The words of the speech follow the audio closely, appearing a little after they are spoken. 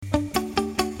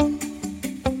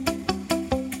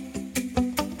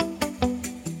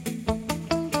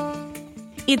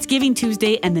It's Giving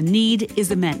Tuesday and the need is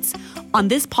immense. On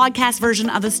this podcast version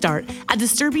of The Start, a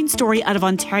disturbing story out of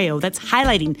Ontario that's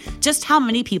highlighting just how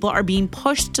many people are being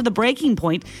pushed to the breaking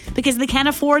point because they can't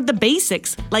afford the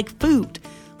basics like food.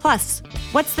 Plus,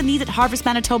 what's the need at Harvest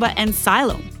Manitoba and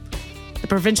Siloam? The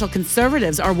provincial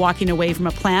Conservatives are walking away from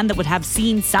a plan that would have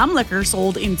seen some liquor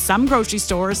sold in some grocery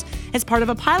stores as part of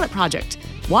a pilot project.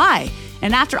 Why?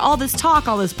 And after all this talk,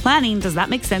 all this planning, does that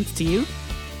make sense to you?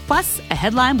 Plus, a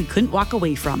headline we couldn't walk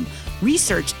away from.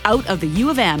 Research out of the U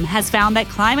of M has found that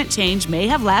climate change may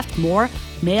have left more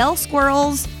male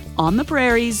squirrels on the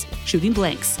prairies shooting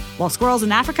blanks, while squirrels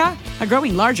in Africa are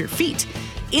growing larger feet.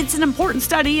 It's an important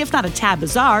study, if not a tad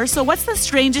bizarre, so what's the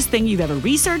strangest thing you've ever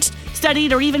researched,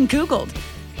 studied, or even Googled?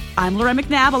 I'm Lorraine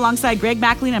McNabb alongside Greg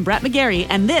McLean and Brett McGarry,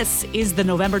 and this is the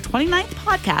November 29th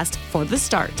podcast for The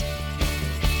Start.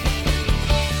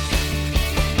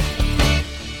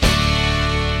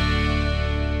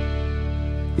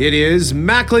 It is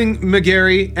Mackling,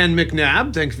 McGarry, and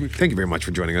McNabb. Thank you very much for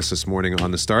joining us this morning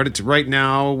on The Start. It's right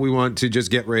now, we want to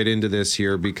just get right into this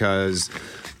here because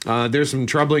there's some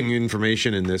troubling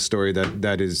information in this story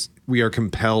that is we are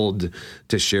compelled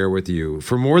to share with you.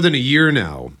 For more than a year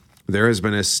now, there has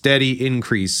been a steady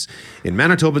increase in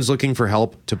Manitobans looking for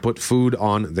help to put food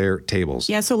on their tables.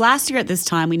 Yeah, so last year at this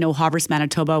time, we know Harvest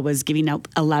Manitoba was giving out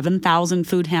 11,000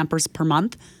 food hampers per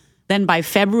month. Then by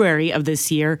February of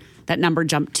this year, that number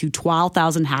jumped to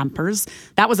 12,000 hampers.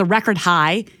 That was a record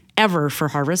high ever for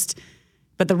Harvest,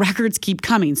 but the records keep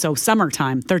coming. So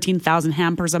summertime, 13,000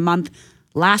 hampers a month.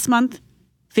 Last month,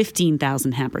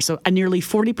 15,000 hampers. So a nearly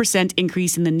 40%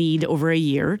 increase in the need over a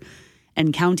year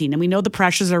and counting. And we know the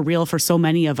pressures are real for so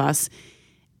many of us,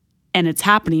 and it's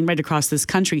happening right across this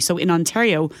country. So in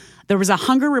Ontario, there was a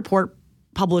hunger report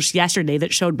published yesterday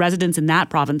that showed residents in that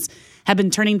province have been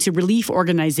turning to relief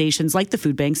organizations like the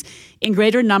foodbanks in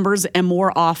greater numbers and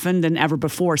more often than ever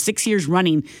before. 6 years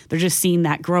running, they're just seeing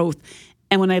that growth.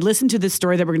 And when I listened to this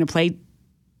story that we're going to play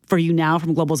for you now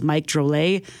from Global's Mike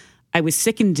Drolet, I was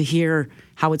sickened to hear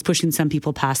how it's pushing some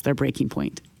people past their breaking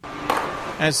point.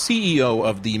 As CEO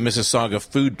of the Mississauga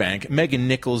Food Bank, Megan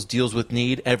Nichols deals with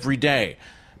need every day.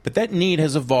 But that need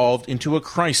has evolved into a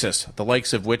crisis, the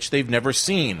likes of which they've never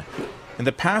seen. In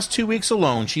the past 2 weeks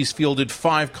alone, she's fielded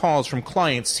 5 calls from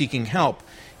clients seeking help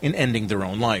in ending their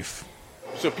own life.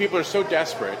 So people are so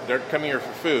desperate, they're coming here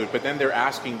for food, but then they're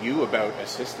asking you about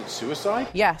assisted suicide?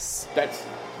 Yes.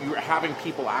 You're having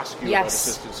people ask you about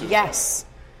assisted suicide? Yes.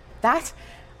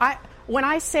 When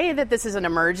I say that this is an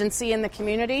emergency in the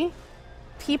community,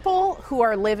 people who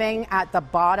are living at the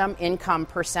bottom income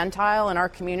percentile in our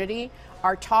community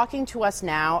are talking to us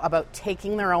now about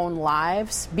taking their own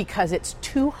lives because it's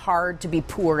too hard to be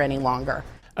poor any longer.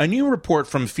 A new report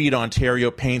from Feed Ontario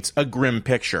paints a grim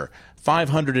picture.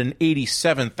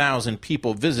 587,000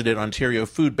 people visited Ontario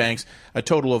food banks, a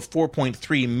total of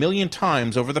 4.3 million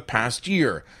times over the past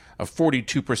year, a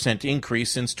 42%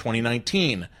 increase since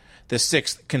 2019, the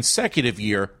 6th consecutive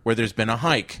year where there's been a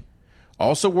hike.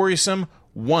 Also worrisome,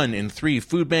 1 in 3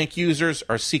 food bank users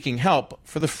are seeking help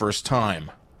for the first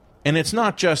time. And it's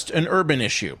not just an urban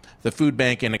issue. The food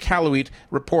bank in Iqaluit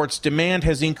reports demand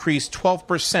has increased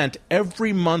 12%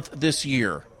 every month this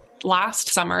year. Last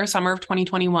summer of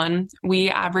 2021, we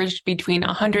averaged between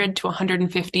 100 to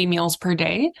 150 meals per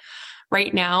day.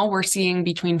 Right now, we're seeing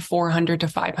between 400 to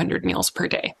 500 meals per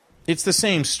day. It's the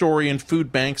same story in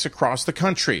food banks across the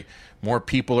country. More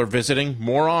people are visiting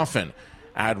more often.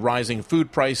 Add rising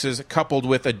food prices coupled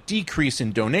with a decrease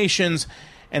in donations,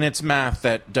 and it's math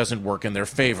that doesn't work in their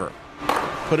favor.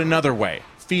 Put another way,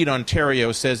 Feed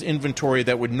Ontario says inventory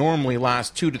that would normally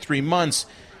last 2 to 3 months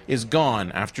is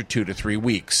gone after 2 to 3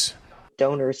 weeks.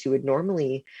 Donors who would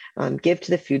normally give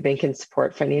to the food bank and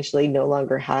support financially no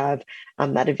longer have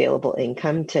that available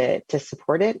income to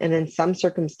support it. And in some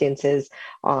circumstances,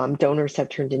 donors have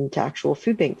turned into actual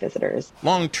food bank visitors.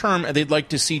 Long term, they'd like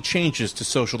to see changes to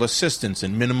social assistance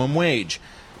and minimum wage.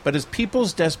 But as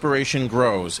people's desperation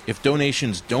grows, if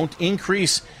donations don't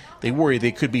increase, they worry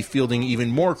they could be fielding even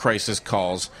more crisis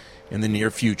calls in the near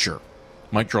future.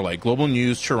 Mike Drolet, Global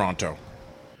News, Toronto.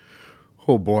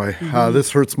 Oh boy,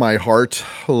 this hurts my heart,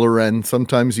 Loren.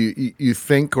 Sometimes you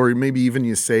think, or maybe even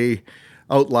you say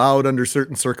out loud under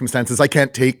certain circumstances, I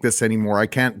can't take this anymore. I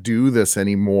can't do this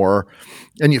anymore.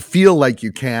 And you feel like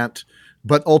you can't.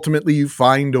 But ultimately, you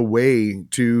find a way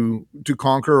to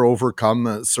conquer or overcome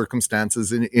the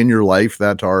circumstances in your life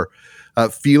that are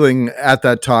feeling at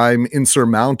that time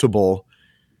insurmountable.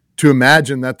 To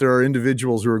imagine that there are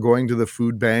individuals who are going to the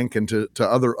food bank and to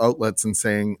other outlets and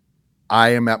saying,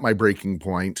 I am at my breaking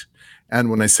point. And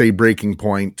when I say breaking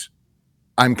point,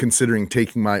 I'm considering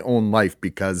taking my own life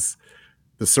because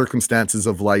the circumstances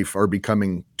of life are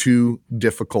becoming too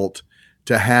difficult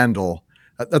to handle.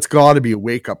 That's got to be a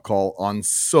wake-up call on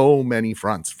so many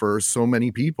fronts for so many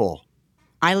people.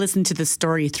 I listened to the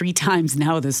story 3 times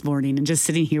now this morning, and just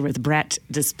sitting here with Brett,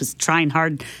 just was trying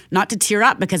hard not to tear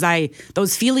up, because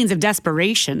those feelings of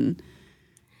desperation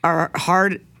are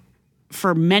hard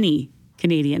for many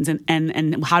Canadians,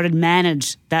 and how to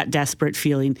manage that desperate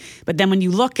feeling. But then when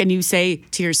you look and you say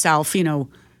to yourself,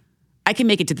 I can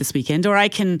make it to this weekend, or I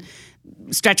can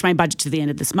stretch my budget to the end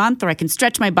of this month, or I can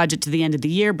stretch my budget to the end of the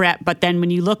year, Brett. But then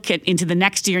when you look into the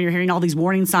next year, and you're hearing all these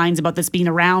warning signs about this being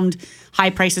around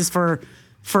high prices for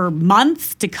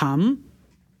months to come.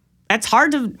 That's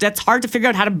hard to figure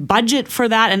out how to budget for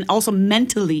that, and also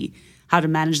mentally how to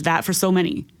manage that for so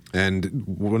many. And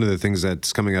one of the things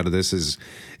that's coming out of this is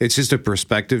it's just a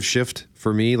perspective shift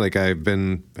for me. Like I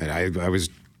was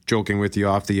joking with you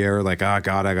off the air, like, God,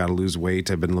 I got to lose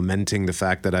weight. I've been lamenting the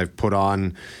fact that I've put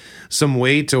on some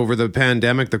weight over the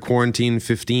pandemic, the quarantine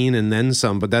 15 and then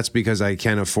some, but that's because I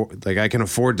can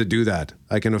afford to do that.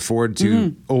 I can afford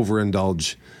to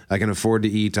overindulge. I can afford to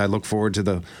eat. I look forward to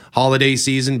the holiday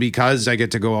season because I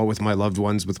get to go out with my loved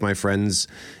ones, with my friends,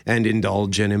 and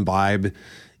indulge and imbibe.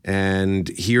 And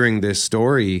hearing this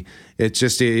story, it's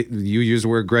just you use the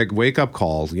word, Greg, wake up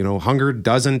call. Hunger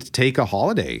doesn't take a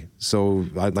holiday. So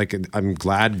I'm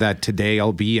glad that today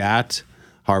I'll be at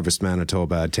Harvest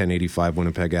Manitoba at 1085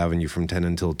 Winnipeg Avenue from 10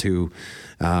 until 2,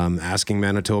 asking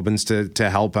Manitobans to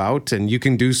help out. And you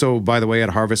can do so, by the way, at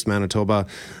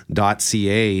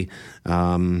harvestmanitoba.ca.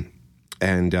 And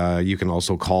you can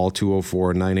also call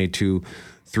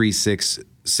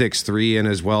 204-982-3663. And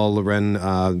as well, Loren,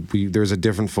 there's a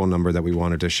different phone number that we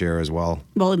wanted to share as well.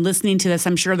 Well, in listening to this,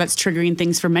 I'm sure that's triggering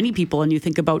things for many people. And you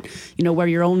think about, where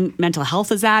your own mental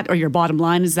health is at, or your bottom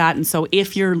line is at. And so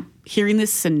if you're hearing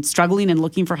this and struggling and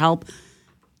looking for help,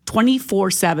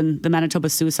 24/7, the Manitoba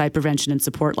Suicide Prevention and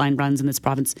Support Line runs in this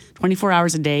province, 24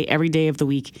 hours a day, every day of the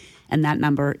week. And that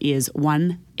number is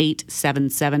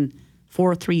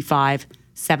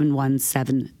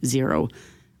 1-877-435-7170.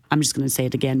 I'm just going to say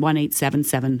it again,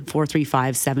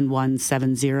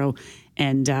 1-877-435-7170.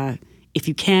 And if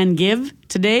you can give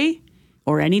today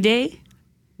or any day,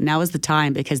 now is the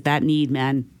time, because that need,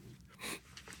 man,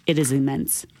 it is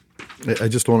immense. I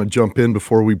just want to jump in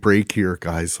before we break here,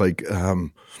 guys.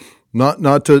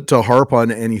 Not to harp on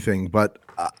anything, but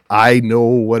I know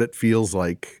what it feels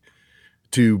like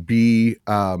to be,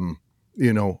 I've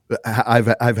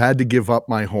had to give up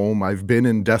my home. I've been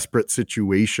in desperate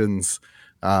situations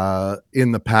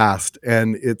in the past,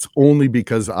 and it's only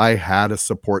because I had a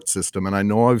support system. And I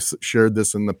know I've shared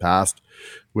this in the past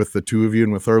with the two of you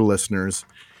and with our listeners.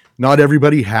 Not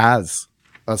everybody has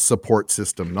a support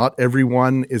system. Not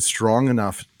everyone is strong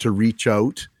enough to reach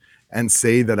out and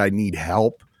say that I need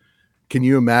help. Can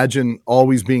you imagine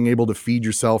always being able to feed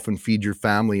yourself and feed your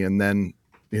family, and then,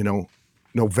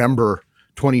 November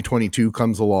 2022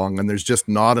 comes along and there's just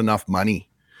not enough money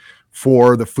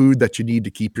for the food that you need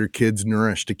to keep your kids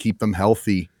nourished, to keep them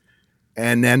healthy.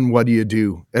 And then what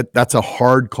do? That's a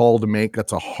hard call to make.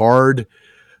 That's a hard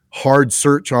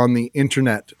search on the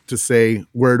internet to say,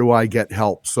 where do I get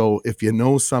help? So if you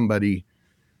know somebody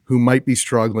who might be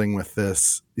struggling with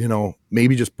this,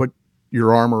 maybe just put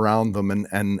your arm around them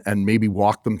and maybe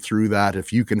walk them through that.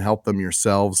 If you can help them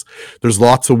yourselves, there's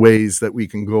lots of ways that we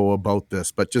can go about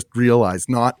this, but just realize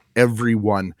not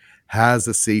everyone has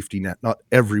a safety net. Not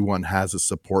everyone has a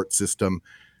support system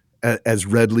as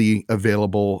readily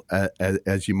available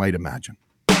as you might imagine.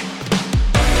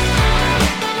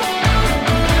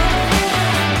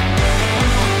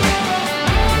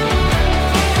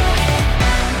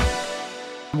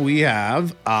 We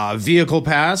have a vehicle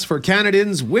pass for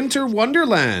Canadians' Winter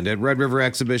Wonderland at Red River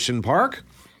Exhibition Park,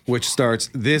 which starts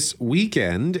this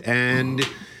weekend. And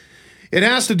it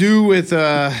has to do with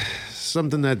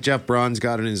something that Jeff Braun's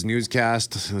got in his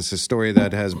newscast. It's a story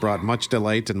that has brought much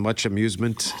delight and much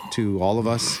amusement to all of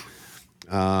us.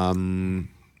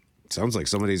 Sounds like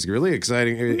somebody's really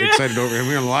excited over him. We're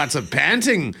hearing lots of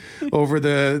panting over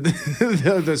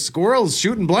the squirrels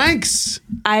shooting blanks.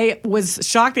 I was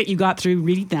shocked that you got through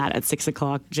reading that at 6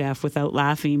 o'clock, Jeff, without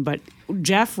laughing. But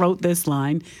Jeff wrote this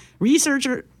line. Research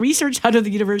out of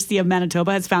the University of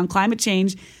Manitoba has found climate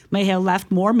change may have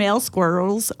left more male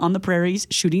squirrels on the prairies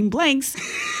shooting blanks,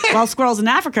 while squirrels in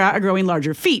Africa are growing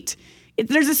larger feet.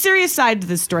 There's a serious side to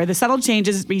this story. The subtle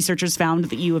changes researchers found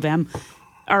at the U of M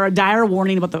are a dire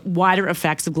warning about the wider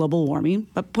effects of global warming.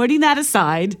 But putting that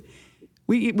aside,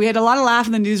 we had a lot of laugh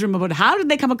in the newsroom about how did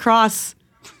they come across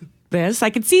this. I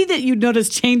could see that you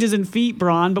noticed changes in feet,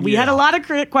 Braun, but we had a lot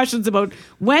of questions about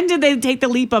when did they take the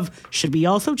leap of, should we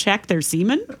also check their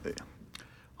semen?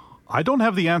 I don't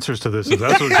have the answers to this, if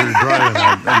that's what you're driving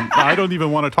at. And I don't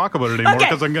even want to talk about it anymore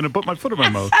because I'm going to put my foot in my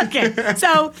mouth. Okay,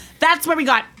 so that's how we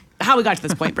got to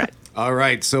this point, Brett. All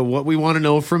right, so what we want to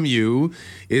know from you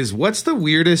is what's the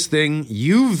weirdest thing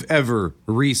you've ever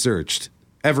researched,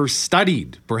 ever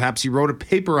studied? Perhaps you wrote a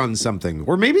paper on something,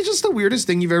 or maybe just the weirdest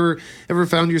thing you've ever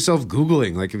found yourself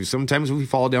Googling. Like sometimes we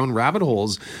fall down rabbit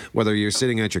holes, whether you're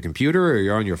sitting at your computer or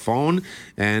you're on your phone,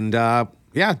 and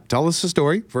tell us a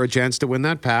story for a chance to win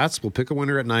that pass. We'll pick a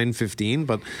winner at 9:15,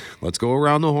 but let's go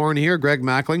around the horn here. Greg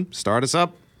Mackling, start us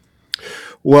up.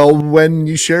 Well, when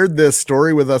you shared this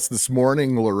story with us this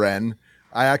morning, Loren,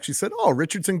 I actually said,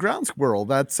 Richardson Ground Squirrel.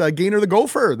 That's Gainer the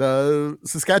Gopher, the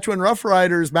Saskatchewan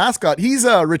Roughriders mascot. He's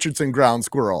a Richardson Ground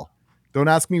Squirrel. Don't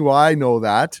ask me why I know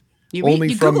that.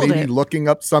 Only from maybe looking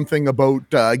up something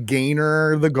about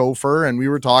Gainer the Gopher, and we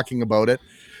were talking about it.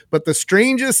 But the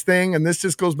strangest thing, and this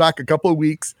just goes back a couple of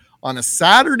weeks, on a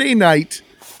Saturday night,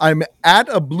 I'm at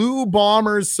a Blue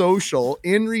Bombers social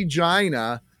in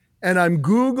Regina, and I'm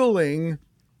Googling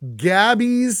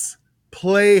Gabby's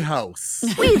Playhouse.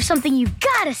 We have something you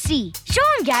gotta see. Show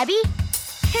him, Gabby.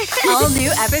 All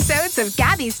new episodes of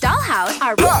Gabby's Dollhouse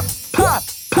are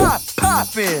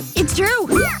poppin'. It's true.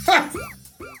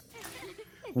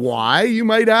 Why, you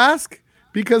might ask?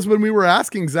 Because when we were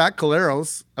asking Zach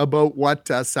Caleros about what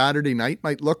Saturday night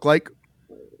might look like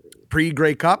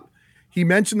pre-Grey Cup, he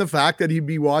mentioned the fact that he'd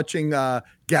be watching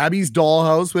Gabby's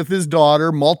Dollhouse with his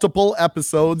daughter, multiple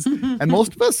episodes. And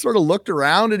most of us sort of looked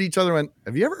around at each other and went,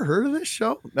 have you ever heard of this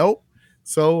show? Nope.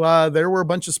 So there were a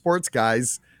bunch of sports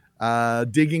guys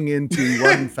digging into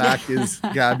what, in fact, is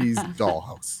Gabby's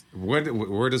Dollhouse.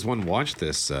 Where does one watch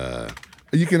this?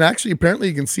 You can actually, apparently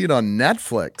you can see it on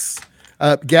Netflix.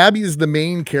 Gabby is the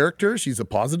main character. She's a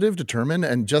positive, determined,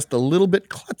 and just a little bit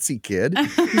klutzy kid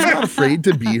who's not afraid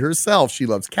to be herself. She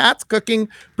loves cats, cooking,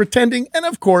 pretending, and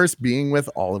of course, being with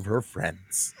all of her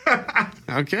friends.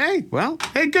 Okay, well,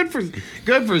 hey, good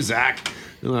for Zach.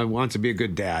 I want to be a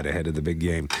good dad ahead of the big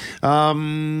game.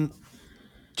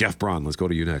 Jeff Braun, let's go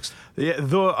to you next. Yeah,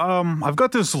 I've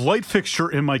got this light fixture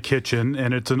in my kitchen,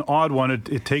 and it's an odd one.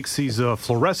 It takes these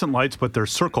fluorescent lights, but they're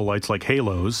circle lights like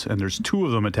halos, and there's two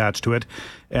of them attached to it.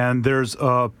 And there's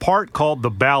a part called the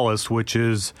ballast, which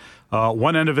is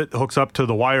one end of it hooks up to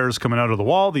the wires coming out of the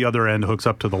wall. The other end hooks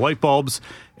up to the light bulbs.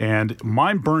 And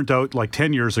mine burnt out like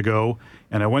 10 years ago,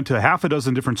 and I went to half a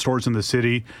dozen different stores in the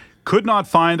city. Could not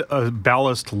find a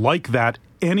ballast like that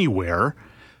anywhere.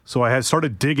 So I had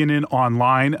started digging in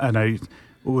online, and I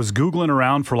was Googling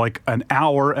around for like an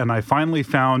hour, and I finally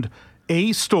found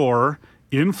a store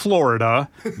in Florida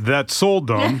that sold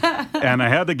them, and I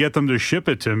had to get them to ship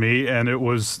it to me. And I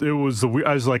was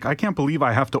like, I can't believe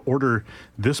I have to order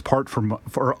this part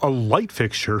for a light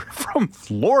fixture from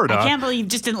Florida. I can't believe you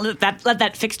just didn't let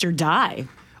that fixture die.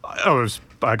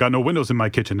 I got no windows in my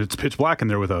kitchen. It's pitch black in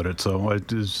there without it, so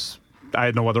I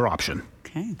had no other option.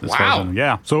 Okay. Wow.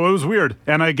 Yeah. So it was weird.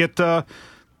 And I get 3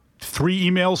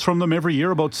 emails from them every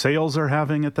year about sales they're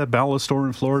having at that ballast store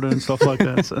in Florida and stuff like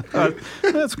that. So,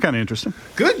 that's kind of interesting.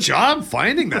 Good job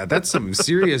finding that. That's some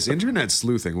serious internet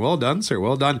sleuthing. Well done, sir.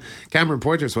 Well done. Cameron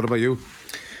Poitras, what about you?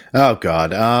 Oh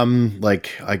God.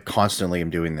 I constantly am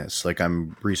doing this. Like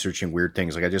I'm researching weird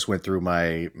things. Like I just went through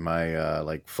my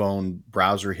phone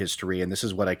browser history, and this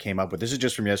is what I came up with. This is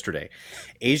just from yesterday.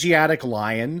 Asiatic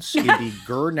lions in the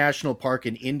Gir National Park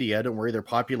in India. Don't worry, their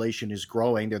population is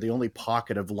growing. They're the only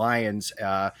pocket of lions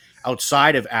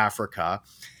outside of Africa.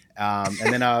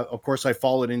 And then, of course, I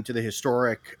followed into the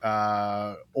historic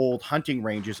old hunting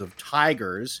ranges of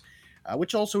tigers,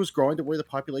 which also is growing. Don't worry, the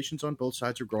populations on both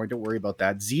sides are growing. Don't worry about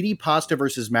that. Ziti pasta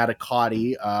versus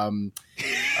manicotti.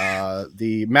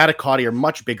 The manicotti are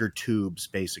much bigger tubes,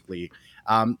 basically.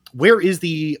 Where is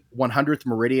the 100th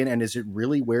meridian, and is it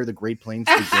really where the Great Plains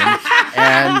begin?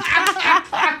 And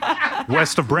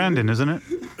west of Brandon, isn't it?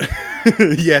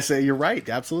 Yes, you're right.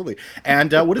 Absolutely.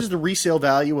 And what is the resale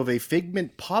value of a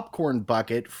Figment popcorn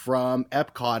bucket from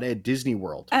Epcot at Disney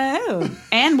World? Oh,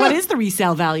 and what is the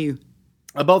resale value?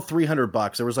 About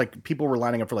 $300. There was people were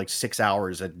lining up for 6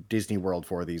 hours at Disney World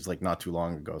for these not too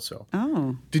long ago. So,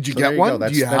 did you get one?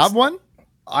 Do you have one?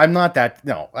 I'm not that.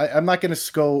 No, I'm not going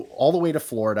to go all the way to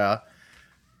Florida,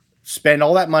 spend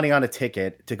all that money on a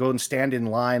ticket to go and stand in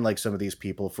line like some of these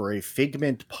people for a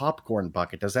Figment popcorn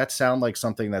bucket. Does that sound like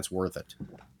something that's worth it?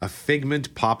 A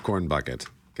Figment popcorn bucket.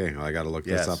 Okay, well, I got to look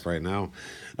this up right now.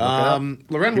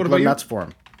 Loren, what about you? Nuts for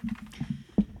him.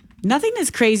 Nothing as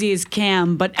crazy as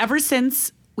Cam, but ever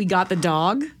since we got the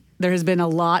dog, there has been a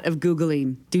lot of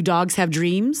Googling. Do dogs have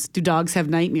dreams? Do dogs have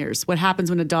nightmares? What happens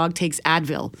when a dog takes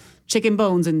Advil? chicken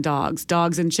bones and dogs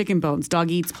and chicken bones.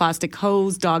 Dog eats plastic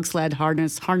hose, dog sled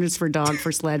harness for dog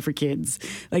for sled for kids.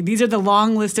 Like, these are the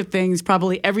long list of things.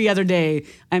 Probably every other day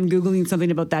I'm Googling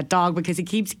something about that dog because he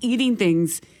keeps eating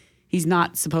things he's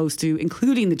not supposed to,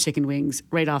 including the chicken wings,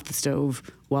 right off the stove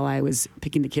while I was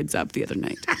picking the kids up the other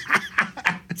night.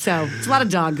 So it's a lot of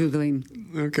dog Googling.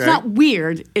 Okay. It's not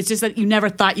weird. It's just that you never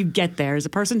thought you'd get there. As a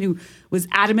person who was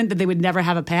adamant that they would never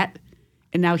have a pet,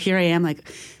 and now here I am like,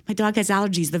 my dog has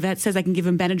allergies. The vet says I can give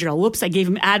him Benadryl. Whoops, I gave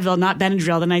him Advil, not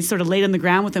Benadryl. Then I sort of laid on the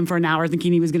ground with him for an hour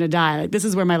thinking he was going to die. Like, this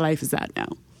is where my life is at now.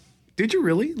 Did you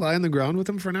really lie on the ground with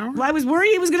him for an hour? Well, I was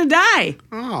worried he was going to die.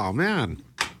 Oh, man.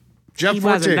 Jeff He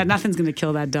Forte. wasn't. Nothing's going to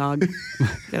kill that dog.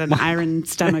 Got an iron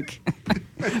stomach.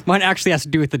 Mine actually has to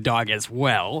do with the dog as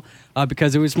well,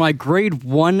 because it was my grade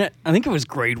 1, I think it was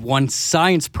grade 1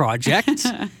 science project.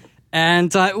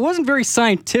 And it wasn't very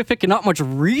scientific and not much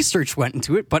research went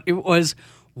into it, but it was,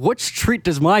 which treat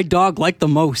does my dog like the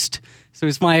most? So it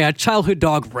was my childhood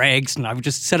dog, Rags, and I would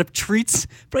just set up treats,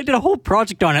 but I did a whole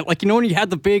project on it. Like, you know when you had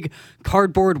the big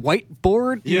cardboard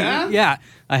whiteboard? Yeah? Yeah.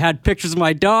 I had pictures of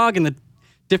my dog and the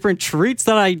different treats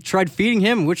that I tried feeding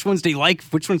him. Which ones did he like?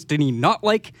 Which ones did he not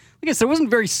like? Like I said, it wasn't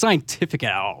very scientific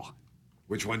at all.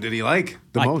 Which one did he like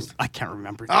the most? I can't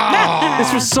remember. Oh.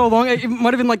 This was so long. It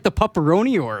might have been like the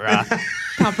pepperoni or...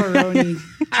 Pepperoni.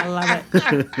 I love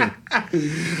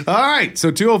it. All right.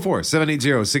 So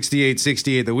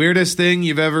 204-780-6868. The weirdest thing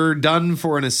you've ever done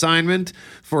for an assignment,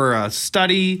 for a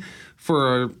study,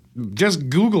 for just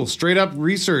Google straight up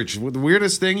research. The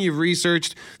weirdest thing you've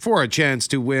researched for a chance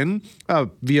to win a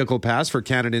vehicle pass for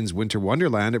Canada's Winter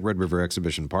Wonderland at Red River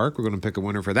Exhibition Park. We're going to pick a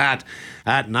winner for that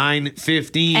at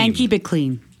 9:15. And keep it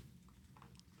clean.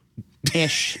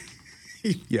 Ish.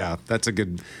 Yeah, that's a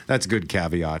good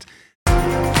caveat.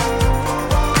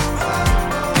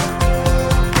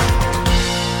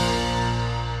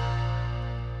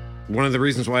 One of the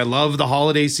reasons why I love the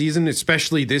holiday season,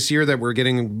 especially this year that we're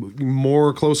getting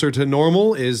more closer to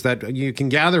normal, is that you can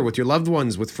gather with your loved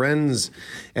ones, with friends,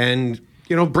 and,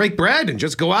 you know, break bread and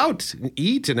just go out and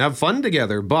eat and have fun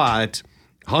together. But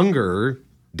hunger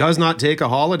does not take a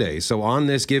holiday. So on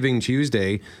this Giving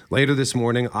Tuesday, later this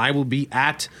morning, I will be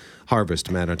at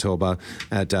Harvest Manitoba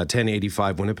at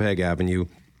 1085 Winnipeg Avenue,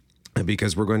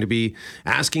 because we're going to be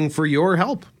asking for your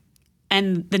help.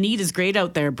 And the need is great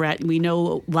out there, Brett. We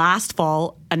know last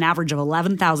fall, an average of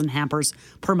 11,000 hampers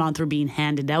per month were being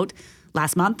handed out.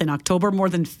 Last month, in October, more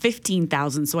than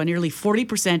 15,000, so a nearly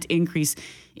 40% increase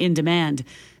in demand.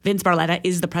 Vince Barletta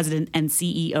is the president and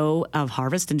CEO of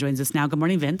Harvest and joins us now. Good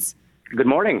morning, Vince. Good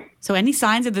morning. So any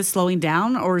signs of this slowing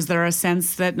down, or is there a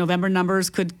sense that November numbers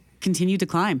could continue to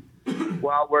climb?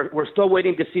 Well, we're still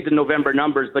waiting to see the November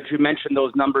numbers, but you mentioned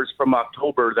those numbers from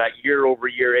October, that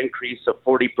year-over-year increase of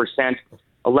 40%,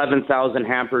 11,000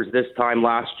 hampers this time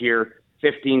last year,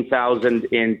 15,000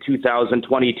 in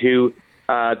 2022.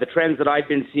 The trends that I've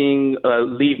been seeing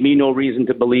leave me no reason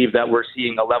to believe that we're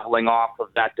seeing a leveling off of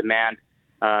that demand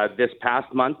this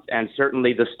past month, and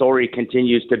certainly the story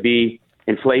continues to be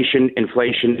inflation,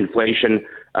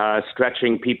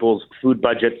 stretching people's food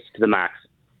budgets to the max.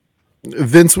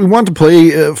 Vince, we want to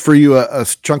play for you a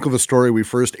chunk of a story we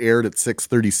first aired at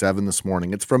 6:37 this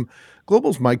morning. It's from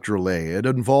Global's Mike Drolet. It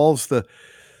involves the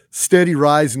steady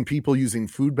rise in people using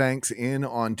food banks in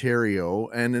Ontario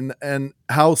and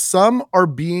how some are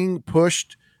being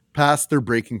pushed past their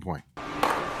breaking point.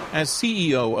 As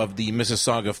CEO of the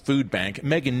Mississauga Food Bank,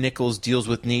 Megan Nichols deals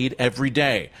with need every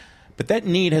day. But that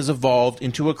need has evolved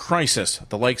into a crisis,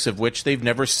 the likes of which they've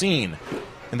never seen.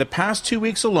 In the past 2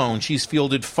 weeks alone, she's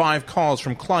fielded 5 calls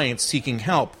from clients seeking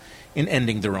help in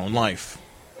ending their own life.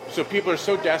 So people are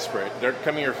so desperate, they're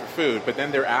coming here for food, but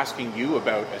then they're asking you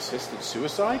about assisted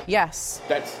suicide? Yes.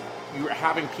 You're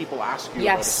having people ask you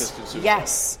about assisted suicide?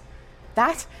 Yes.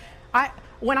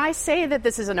 When I say that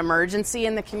this is an emergency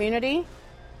in the community,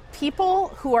 people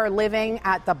who are living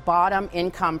at the bottom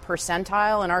income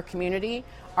percentile in our community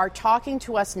are talking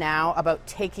to us now about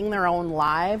taking their own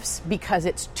lives because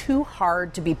it's too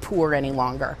hard to be poor any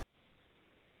longer.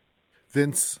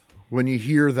 Vince, when you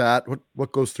hear that,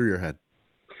 what goes through your head?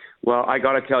 Well, I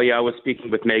got to tell you, I was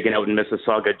speaking with Megan out in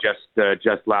Mississauga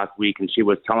just last week, and she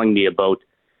was telling me about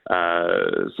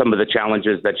some of the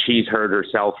challenges that she's heard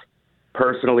herself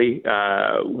personally.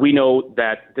 We know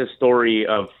that this story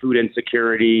of food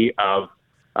insecurity, of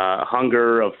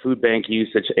hunger, of food bank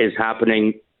usage is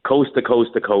happening coast to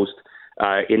coast to coast,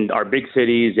 in our big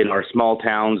cities, in our small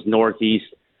towns, northeast,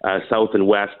 south and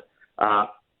west.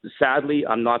 Sadly,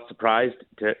 I'm not surprised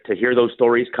to hear those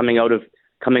stories coming out of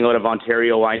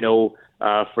Ontario. I know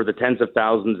for the tens of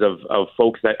thousands of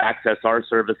folks that access our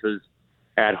services,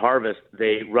 at Harvest,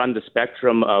 they run the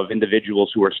spectrum of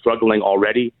individuals who are struggling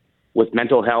already with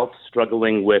mental health,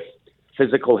 struggling with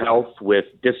physical health, with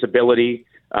disability,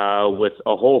 with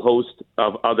a whole host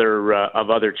of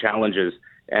other challenges.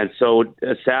 And so,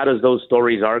 as sad as those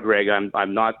stories are, Greg,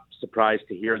 I'm not surprised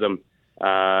to hear them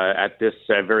at this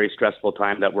very stressful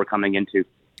time that we're coming into.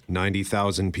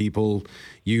 90,000 people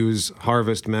use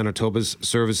Harvest Manitoba's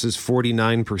services.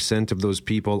 49% of those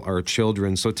people are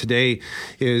children. So today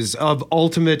is of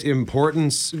ultimate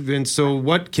importance, Vince. So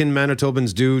what can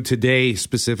Manitobans do today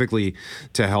specifically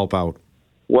to help out?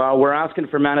 Well, we're asking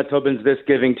for Manitobans this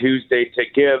Giving Tuesday to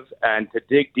give and to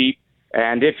dig deep.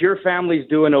 And if your family's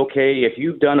doing okay, if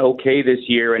you've done okay this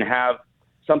year and have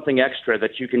something extra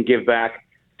that you can give back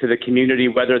to the community,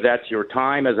 whether that's your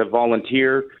time as a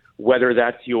volunteer, whether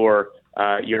that's your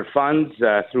funds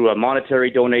through a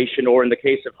monetary donation, or in the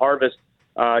case of Harvest,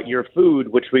 your food,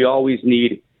 which we always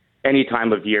need any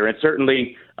time of year. And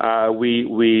certainly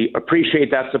we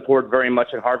appreciate that support very much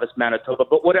at Harvest Manitoba.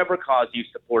 But whatever cause you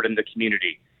support in the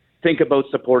community, think about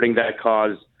supporting that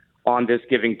cause on this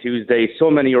Giving Tuesday.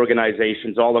 So many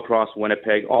organizations all across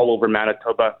Winnipeg, all over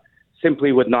Manitoba,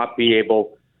 simply would not be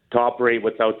able to operate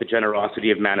without the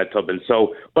generosity of Manitobans.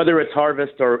 So whether it's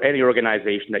Harvest or any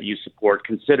organization that you support,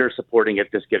 consider supporting it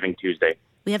this Giving Tuesday.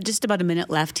 We have just about a minute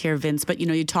left here, Vince, but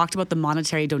you talked about the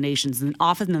monetary donations, and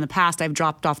often in the past I've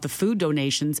dropped off the food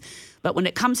donations, but when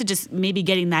it comes to just maybe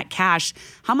getting that cash,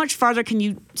 how much farther can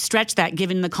you stretch that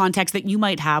given the context that you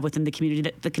might have within the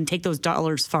community that can take those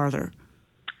dollars farther?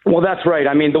 Well, that's right.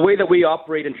 I mean, the way that we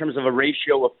operate in terms of a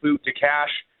ratio of food to cash,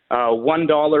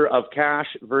 $1 of cash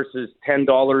versus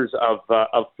 $10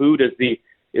 of food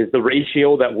is the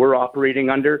ratio that we're operating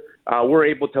under. We're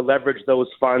able to leverage those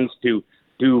funds to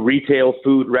do retail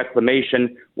food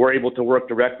reclamation. We're able to work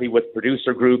directly with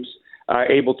producer groups,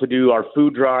 able to do our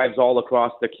food drives all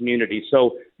across the community.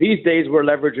 So these days we're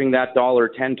leveraging that dollar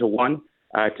 10 to 1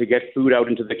 to get food out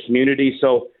into the community.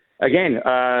 So again,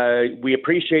 we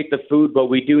appreciate the food, but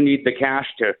we do need the cash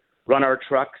to run our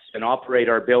trucks and operate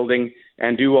our building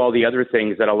and do all the other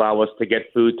things that allow us to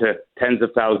get food to tens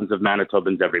of thousands of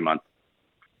Manitobans every month.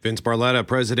 Vince Barletta,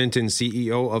 President and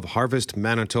CEO of Harvest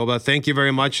Manitoba. Thank you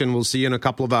very much, and we'll see you in a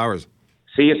couple of hours.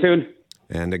 See you soon.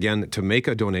 And again, to make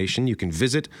a donation, you can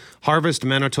visit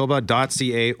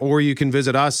harvestmanitoba.ca, or you can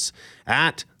visit us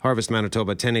at Harvest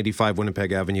Manitoba, 1085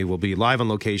 Winnipeg Avenue. We'll be live on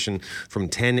location from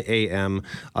 10 a.m.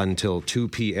 until 2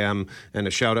 p.m. And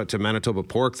a shout out to Manitoba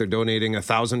Pork. They're donating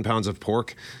 1,000 pounds of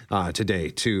pork today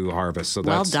to Harvest. So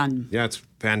well done. Yeah, it's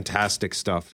fantastic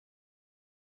stuff.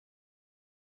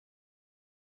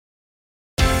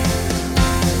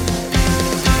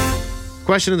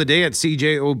 Question of the day at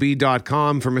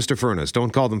cjob.com for Mr. Furness.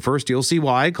 Don't call them first. You'll see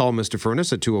why. Call Mr.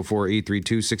 Furness at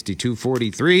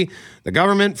 204-832-6243. The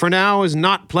government, for now, is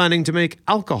not planning to make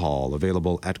alcohol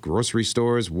available at grocery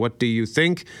stores. What do you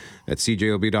think? At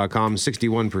cjob.com,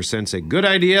 61% say good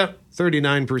idea,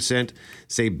 39%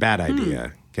 say bad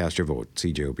idea. Cast your vote,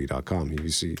 cjob.com. You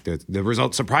see the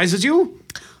result surprises you?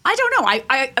 I don't know.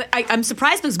 I'm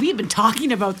surprised because we've been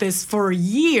talking about this for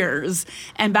years.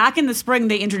 And back in the spring,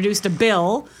 they introduced a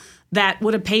bill that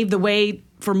would have paved the way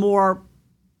for more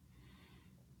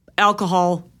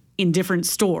alcohol in different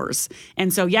stores.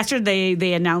 And so yesterday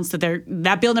they announced that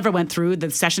that bill never went through. The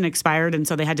session expired, and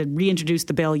so they had to reintroduce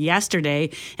the bill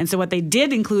yesterday. And so what they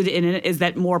did include in it is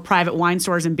that more private wine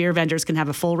stores and beer vendors can have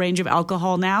a full range of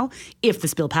alcohol now if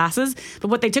this bill passes. But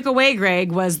what they took away,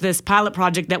 Greg, was this pilot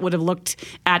project that would have looked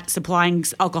at supplying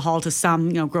alcohol to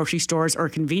some grocery stores or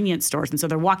convenience stores. And so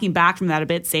they're walking back from that a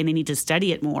bit, saying they need to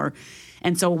study it more.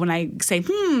 And so when I say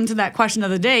to that question of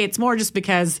the day, it's more just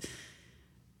because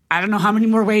I don't know how many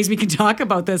more ways we can talk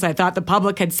about this. I thought the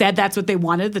public had said that's what they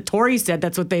wanted. The Tories said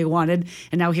that's what they wanted.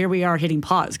 And now here we are hitting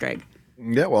pause, Greg.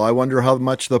 Yeah, well, I wonder how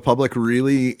much the public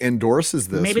really endorses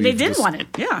this. Maybe they did want it,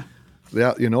 yeah.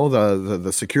 Yeah,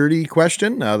 the security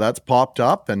question, that's popped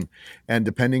up. And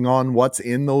depending on what's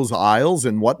in those aisles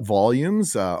and what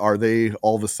volumes, are they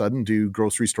all of a sudden, do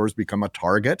grocery stores become a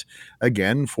target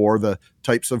again for the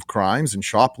types of crimes and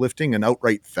shoplifting and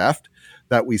outright theft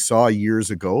that we saw years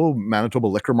ago? Manitoba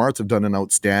Liquor Marts have done an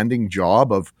outstanding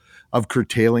job of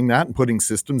curtailing that and putting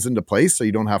systems into place so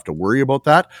you don't have to worry about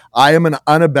that. I am an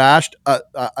unabashed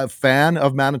a fan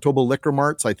of Manitoba Liquor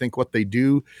Marts. I think what they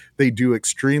do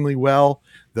extremely well.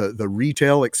 The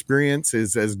retail experience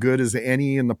is as good as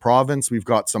any in the province. We've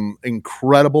got some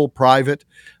incredible private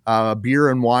beer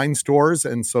and wine stores.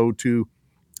 And so to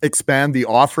expand the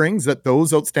offerings that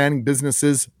those outstanding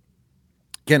businesses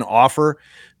can offer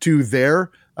to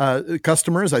their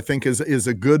customers, I think is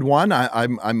a good one.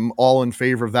 I'm all in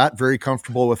favor of that. Very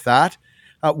comfortable with that.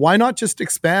 why not just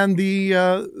expand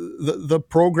the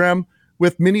program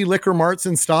with mini liquor marts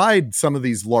inside some of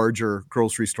these larger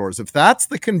grocery stores? If that's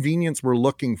the convenience we're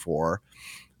looking for,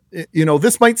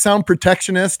 this might sound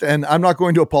protectionist, and I'm not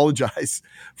going to apologize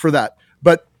for that.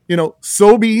 But,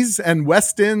 Sobeys and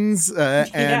Weston's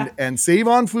and Save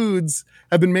On Foods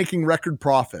have been making record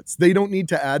profits. They don't need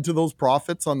to add to those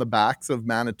profits on the backs of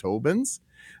Manitobans.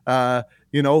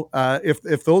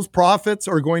 If those profits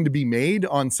are going to be made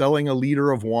on selling a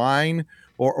liter of wine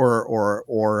or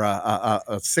a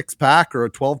 6-pack or a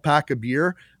 12-pack of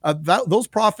beer, those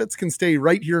profits can stay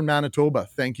right here in Manitoba.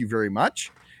 Thank you very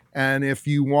much. And if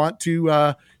you want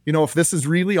to, if this is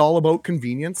really all about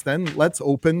convenience, then let's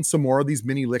open some more of these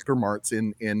mini liquor marts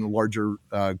in larger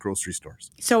grocery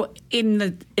stores. So in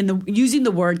the using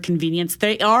the word convenience,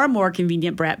 they are more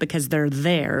convenient, Brett, because they're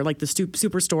there. Like the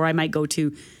superstore I might go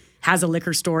to has a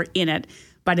liquor store in it.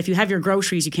 But if you have your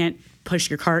groceries, you can't push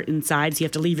your cart inside, so you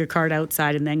have to leave your cart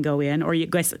outside and then go in. Or I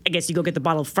guess you go get the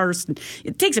bottle first. And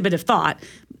it takes a bit of thought,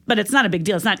 but it's not a big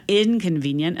deal. It's not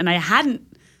inconvenient. And I hadn't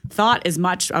thought as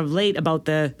much of late about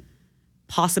the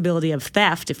possibility of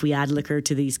theft if we add liquor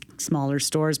to these smaller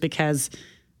stores, because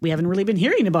we haven't really been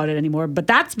hearing about it anymore. But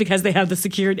that's because they have the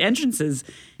secured entrances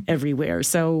everywhere.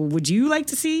 So would you like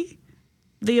to see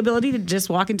the ability to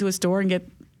just walk into a store and get...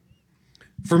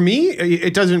 For me,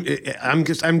 it doesn't. I'm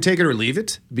take it or leave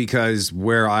it, because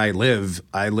where I live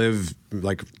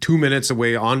like 2 minutes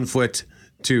away on foot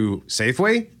to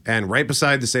Safeway, and right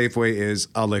beside the Safeway is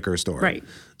a liquor store. Right.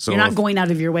 So you're not going out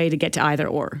of your way to get to either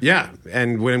or. Yeah.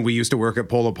 And when we used to work at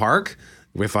Polo Park,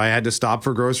 if I had to stop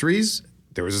for groceries,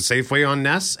 there was a Safeway on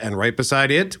Ness, and right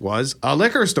beside it was a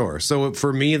liquor store. So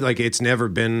for me, like, it's never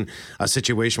been a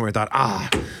situation where I thought,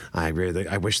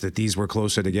 I wish that these were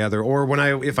closer together. Or when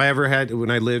I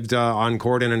lived on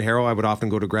Corden and Harrow, I would often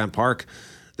go to Grant Park.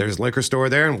 There's a liquor store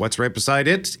there, and what's right beside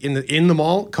it in the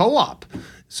mall? Co-op.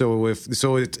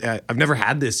 I've never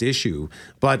had this issue,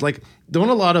 but like, don't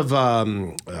a lot of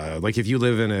like if you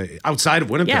live outside of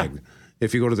Winnipeg. Yeah.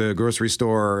 If you go to the grocery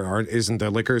store, isn't the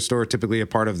liquor store typically a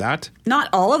part of that? Not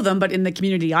all of them, but in the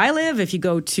community I live, if you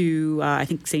go to, I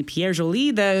think, St. Pierre-Jolie,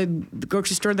 the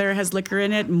grocery store there has liquor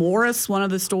in it. Morris, one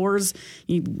of the stores,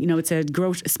 it's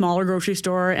a smaller grocery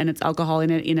store, and it's alcohol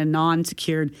in it in a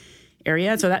non-secured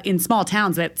area. So that in small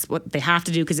towns, that's what they have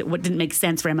to do, because it didn't make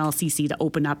sense for MLCC to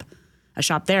open up a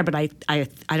shop there. But I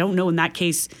don't know in that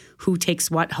case who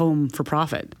takes what home for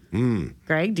profit.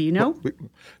 Greg, do you know?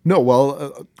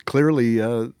 Clearly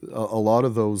a lot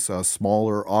of those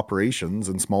smaller operations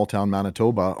in small town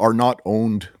Manitoba are not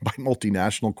owned by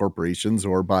multinational corporations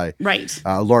or by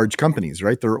large companies,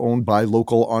 right? They're owned by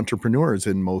local entrepreneurs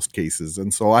in most cases.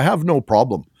 And so I have no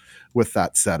problem with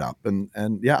that setup. And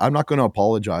yeah, I'm not going to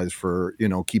apologize for,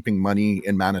 keeping money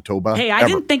in Manitoba. Hey, I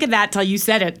didn't think of that till you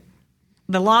said it.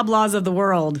 The Loblaws of the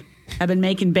world have been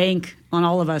making bank on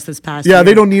all of us this past year. Yeah,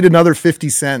 they don't need another 50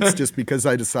 cents just because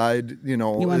I decide, to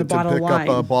pick up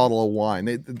a bottle of wine.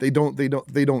 They don't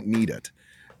need it.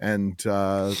 And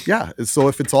so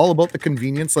if it's all about the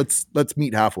convenience, let's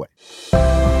meet halfway.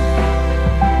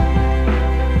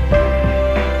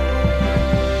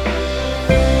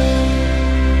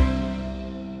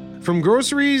 From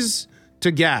groceries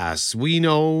to gas, we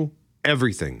know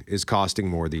everything is costing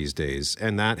more these days,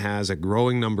 and that has a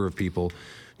growing number of people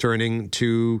turning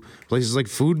to places like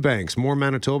food banks, more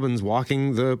Manitobans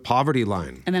walking the poverty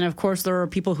line. And then, of course, there are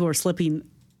people who are slipping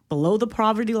below the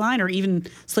poverty line or even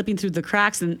slipping through the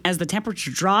cracks. And as the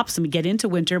temperature drops and we get into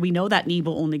winter, we know that need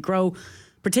will only grow,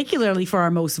 particularly for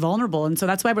our most vulnerable. And so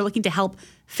that's why we're looking to help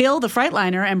fill the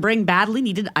Freightliner and bring badly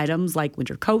needed items like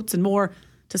winter coats and more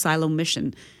to Siloam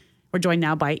Mission. We're joined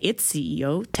now by its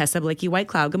CEO, Tessa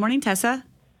Blakey-Whitecloud. Good morning, Tessa.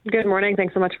 Good morning.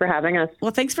 Thanks so much for having us.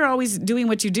 Well, thanks for always doing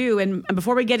what you do. And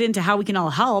before we get into how we can all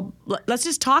help, let's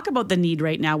just talk about the need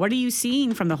right now. What are you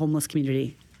seeing from the homeless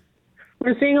community?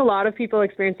 We're seeing a lot of people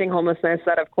experiencing homelessness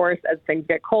that, of course, as things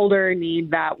get colder, need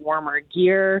that warmer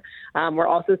gear. We're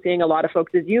also seeing a lot of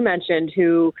folks, as you mentioned,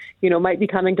 who, might be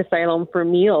coming to Siloam for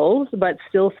meals, but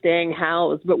still staying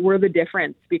housed. But we're the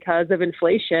difference. Because of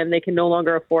inflation, they can no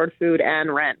longer afford food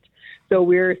and rent. So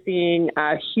we're seeing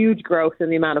a huge growth in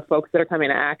the amount of folks that are coming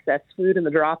to access food in the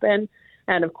drop-in.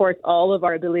 And, of course, all of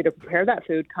our ability to prepare that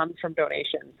food comes from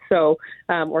donations. So,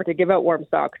 or to give out warm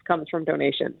stocks comes from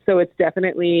donations. So it's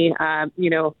definitely, a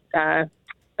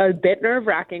bit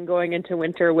nerve-wracking going into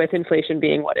winter with inflation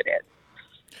being what it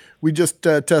is. We just,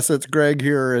 Tessa, it's Greg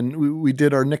here, and we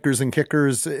did our Knickers and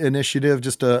Kickers initiative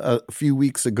just a few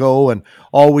weeks ago, and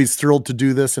always thrilled to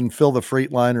do this. And Fill the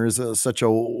Freightliner is such a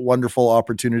wonderful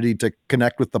opportunity to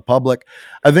connect with the public.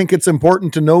 I think it's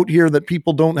important to note here that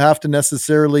people don't have to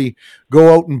necessarily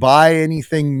go out and buy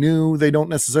anything new. They don't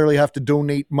necessarily have to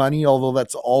donate money, although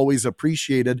that's always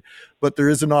appreciated. But there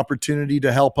is an opportunity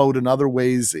to help out in other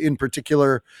ways, in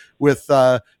particular with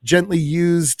gently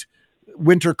used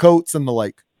winter coats and the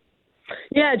like.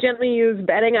 Yeah, gently used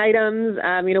bedding items.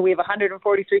 We have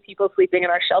 143 people sleeping in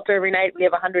our shelter every night. We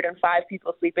have 105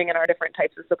 people sleeping in our different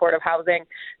types of supportive housing.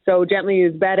 So gently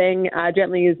used bedding,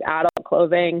 gently used adult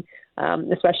clothing,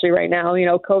 especially right now,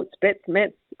 coats,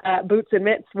 mitts, boots and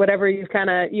mitts, whatever you've kind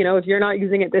of, if you're not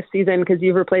using it this season because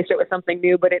you've replaced it with something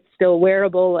new, but it's still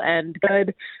wearable and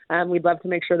good, we'd love to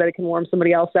make sure that it can warm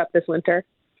somebody else up this winter.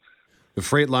 The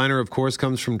Freightliner, of course,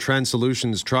 comes from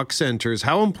TransSolutions Truck Centers.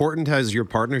 How important has your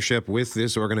partnership with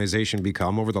this organization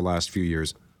become over the last few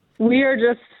years? We are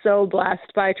just so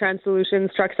blessed by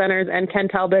TransSolutions Truck Centers and Ken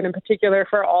Talbot in particular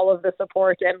for all of the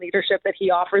support and leadership that he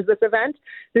offers this event.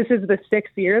 This is the 6th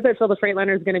year that Fill the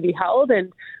Freightliner is going to be held,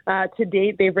 and to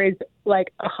date they've raised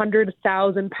like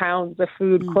 100,000 pounds of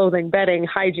food, clothing, bedding,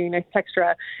 hygiene,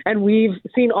 etc. And we've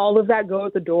seen all of that go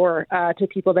out the door to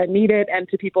people that need it and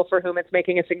to people for whom it's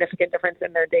making a significant difference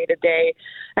in their day-to-day.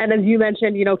 And as you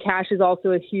mentioned, cash is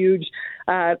also a huge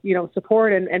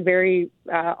support and very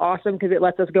awesome because it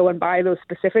lets us go and buy those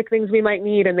specific things we might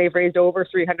need, and they've raised over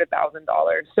 $300,000.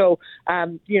 So,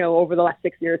 over the last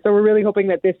 6 years. So we're really hoping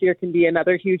that this year can be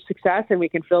another huge success and we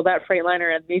can fill that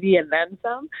Freightliner and then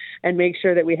some, and make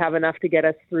sure that we have enough to get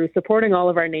us through supporting all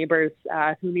of our neighbors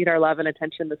who need our love and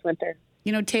attention this winter.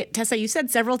 Tessa, you said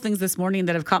several things this morning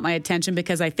that have caught my attention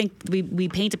because I think we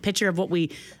paint a picture of what we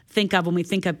think of when we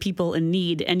think of people in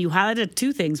need. And you highlighted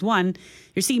 2 things. One,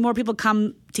 you're seeing more people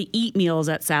come to eat meals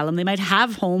at Siloam. They might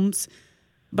have homes,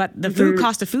 but the food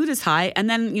cost of food is high. And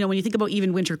then, when you think about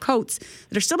even winter coats,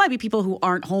 there still might be people who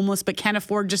aren't homeless but can't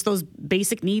afford just those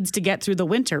basic needs to get through the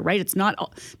winter, right? It's not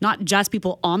just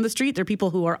people on the street. There are people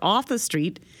who are off the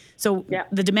street. So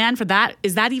the demand for that,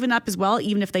 is that even up as well?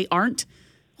 Even if they aren't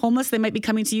homeless, they might be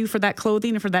coming to you for that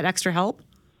clothing and for that extra help?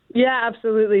 Yeah,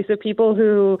 absolutely. So people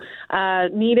who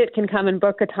need it can come and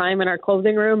book a time in our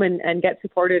clothing room and get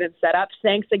supported and set up.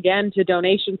 Thanks again to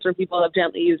donations from people who have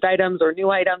gently used items or new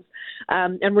items.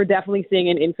 And we're definitely seeing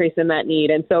an increase in that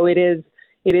need. And so it is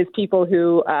people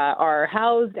who are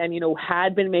housed and,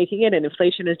 had been making it, and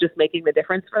inflation is just making the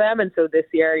difference for them. And so this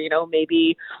year,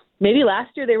 maybe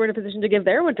last year they were in a position to give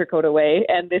their winter coat away,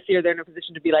 and this year they're in a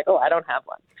position to be like, oh, I don't have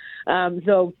one.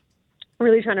 So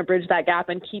really trying to bridge that gap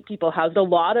and keep people housed. A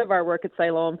lot of our work at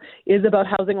Siloam is about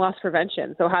housing loss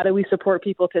prevention. So how do we support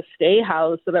people to stay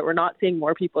housed so that we're not seeing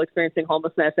more people experiencing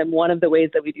homelessness? And one of the ways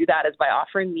that we do that is by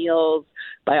offering meals,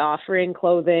 by offering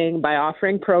clothing, by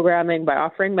offering programming, by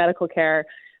offering medical care,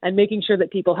 and making sure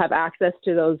that people have access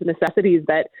to those necessities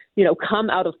that, come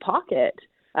out of pocket.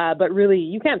 But really,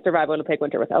 you can't survive a Winnipeg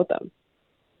winter without them.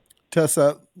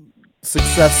 Tessa,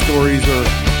 success stories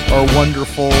are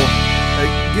wonderful.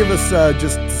 Give us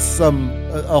just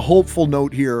a hopeful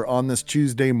note here on this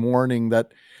Tuesday morning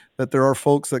that there are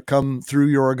folks that come through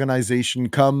your organization,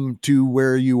 come to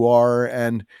where you are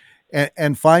and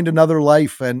find another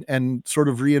life and sort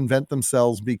of reinvent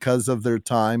themselves because of their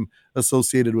time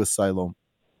associated with Siloam.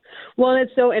 Well,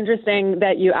 it's so interesting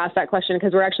that you asked that question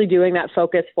because we're actually doing that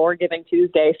focus for Giving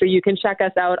Tuesday. So you can check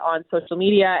us out on social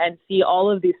media and see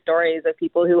all of these stories of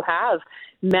people who have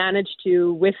managed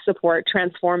to, with support,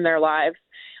 transform their lives.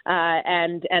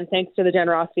 And thanks to the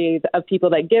generosity of people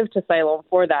that give to Siloam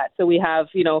for that. So we have,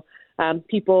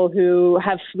 people who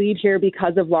have fled here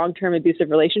because of long-term abusive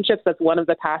relationships. That's one of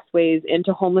the pathways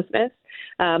into homelessness.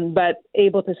 But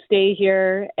able to stay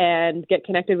here and get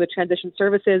connected with transition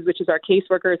services, which is our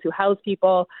caseworkers who house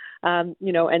people,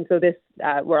 and so this,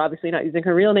 we're obviously not using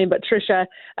her real name, but Trisha,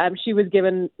 she was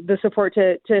given the support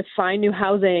to find new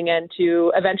housing and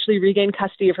to eventually regain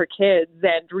custody of her kids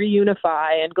and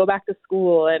reunify and go back to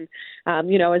school and,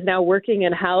 is now working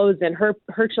and housed, and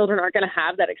her children aren't going to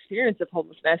have that experience of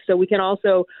homelessness. So we can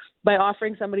also, by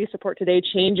offering somebody support today,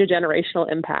 change a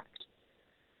generational impact.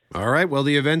 All right. Well,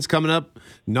 the event's coming up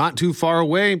not too far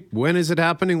away. When is it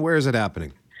happening? Where is it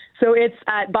happening? So it's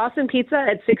at Boston Pizza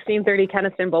at 1630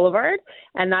 Kenniston Boulevard,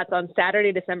 and that's on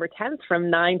Saturday, December 10th from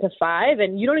 9 to 5.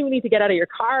 And you don't even need to get out of your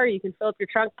car. You can fill up your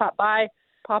trunk, pop by,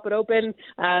 pop it open,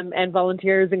 and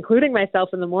volunteers, including myself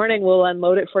in the morning, will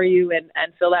unload it for you and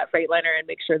fill that Freightliner and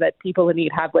make sure that people in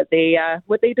need have what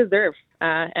they deserve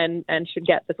and should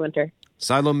get this winter.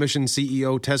 Siloam Mission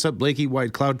CEO Tessa Blakey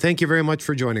Whitecloud, thank you very much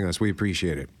for joining us. We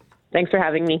appreciate it. Thanks for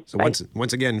having me. So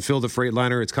once again, Fill the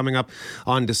Freightliner. It's coming up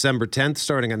on December 10th,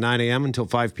 starting at 9 a.m. until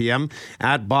 5 p.m.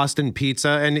 at Boston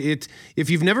Pizza. And if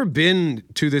you've never been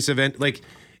to this event, like,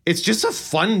 it's just a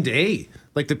fun day.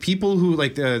 Like, the people who,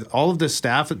 like, all of the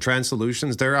staff at Trans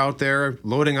Solutions, they're out there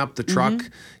loading up the truck.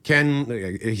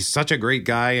 Ken, he's such a great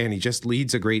guy, and he just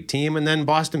leads a great team. And then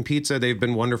Boston Pizza, they've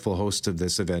been wonderful hosts of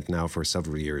this event now for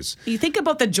several years. You think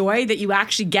about the joy that you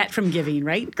actually get from giving,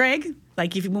 right, Greg?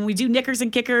 Like, when we do Knickers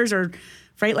and Kickers or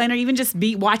Freightliner, even just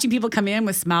watching people come in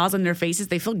with smiles on their faces,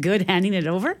 they feel good handing it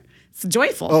over. It's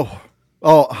joyful.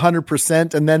 Oh,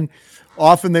 100%. And then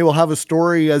often they will have a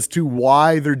story as to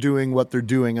why they're doing what they're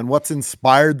doing and what's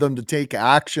inspired them to take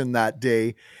action that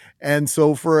day. And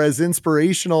so for as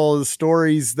inspirational as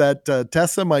stories that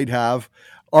Tessa might have,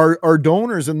 our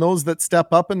donors and those that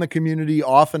step up in the community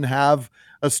often have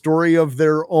a story of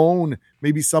their own,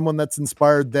 maybe someone that's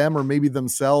inspired them or maybe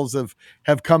themselves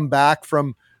have come back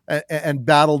from and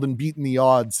battled and beaten the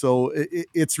odds. So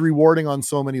it's rewarding on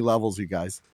so many levels, you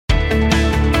guys.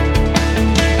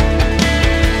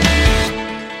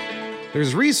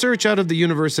 There's research out of the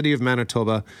University of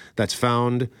Manitoba that's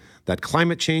found that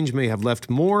climate change may have left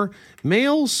more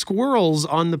male squirrels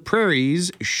on the prairies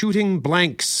shooting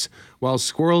blanks, while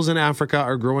squirrels in Africa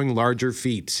are growing larger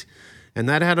feet. And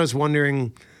that had us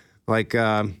wondering, like,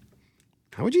 how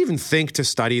would you even think to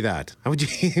study that? How would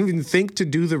you even think to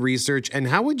do the research? And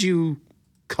how would you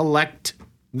collect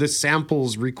the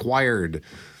samples required?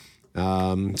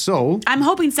 So I'm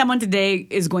hoping someone today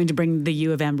is going to bring the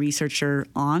U of M researcher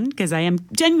on, because I am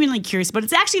genuinely curious, but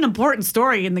it's actually an important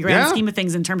story in the grand scheme of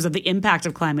things in terms of the impact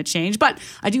of climate change. But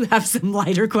I do have some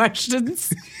lighter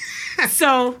questions.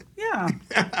 So,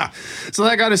 yeah. So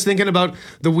that got us thinking about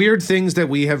the weird things that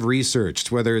we have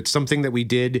researched, whether it's something that we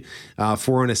did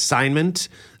for an assignment.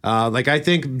 Like, I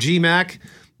think GMAC,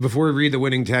 before we read the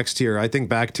winning text here, I think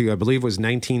back to, I believe it was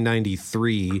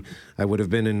 1993. I would have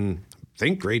been in, I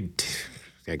think, grade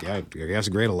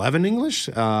 11 English.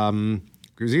 It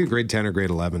was either grade 10 or grade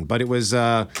 11, but it was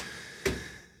about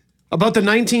the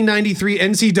 1993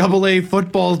 NCAA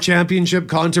football championship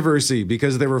controversy,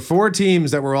 because there were 4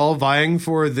 teams that were all vying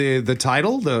for the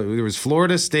title. There was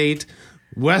Florida State,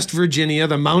 West Virginia,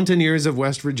 the Mountaineers of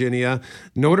West Virginia,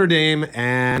 Notre Dame,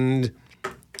 and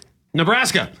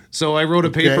Nebraska. So I wrote a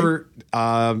paper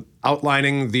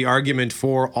outlining the argument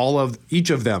for each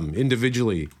of them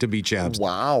individually to be champs.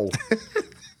 Wow.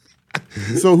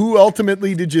 So who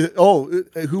ultimately would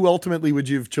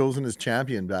you have chosen as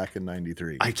champion back in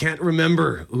 93? I can't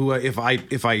remember who, if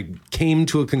I came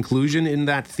to a conclusion in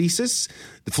that thesis.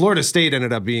 The Florida State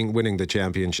ended up winning the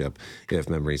championship, if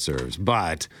memory serves.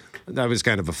 But that was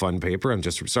kind of a fun paper. I'm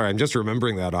just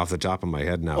remembering that off the top of my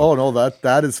head now. Oh no,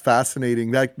 that is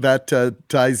fascinating. That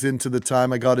ties into the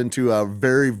time I got into a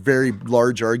very, very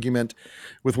large argument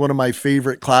with one of my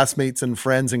favorite classmates and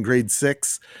friends in grade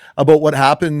 6 about what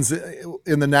happens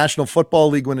in the National Football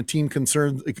League when a team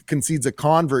concedes a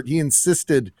convert. He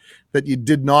insisted that you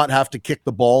did not have to kick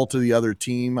the ball to the other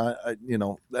team,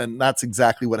 and that's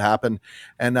exactly what happened.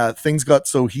 And things got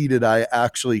so heated, I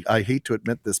hate to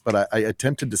admit this, but I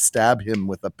attempted to stab him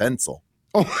with a pencil.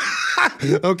 Oh,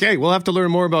 okay. We'll have to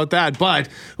learn more about that. But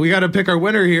we got to pick our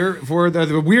winner here for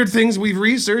the weird things we've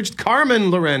researched.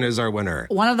 Carmen Loren is our winner.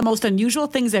 One of the most unusual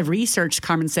things I've researched,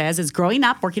 Carmen says, is growing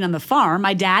up working on the farm,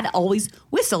 my dad always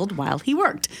whistled while he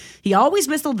worked. He always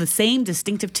whistled the same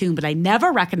distinctive tune, but I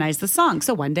never recognized the song.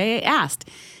 So one day I asked.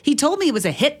 He told me it was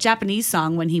a hit Japanese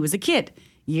song when he was a kid.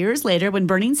 Years later, when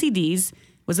burning CDs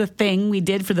was a thing we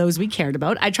did for those we cared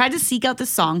about, I tried to seek out the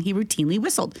song he routinely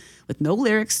whistled, with no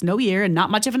lyrics, no year, and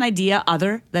not much of an idea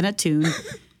other than a tune.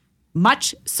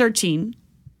 Much searching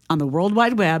on the World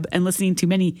Wide Web and listening to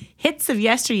many hits of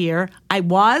yesteryear, I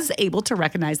was able to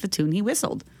recognize the tune he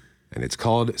whistled. And it's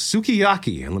called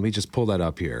Sukiyaki. And let me just pull that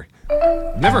up here.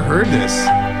 Never heard this.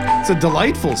 It's a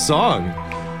delightful song.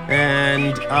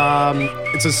 And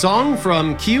it's a song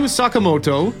from Kyu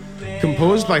Sakamoto,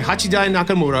 composed by Hachidai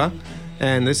Nakamura.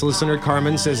 And this listener,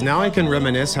 Carmen, says, now I can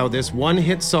reminisce how this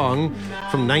one-hit song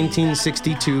from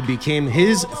 1962 became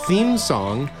his theme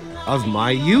song of my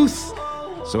youth.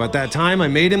 So at that time, I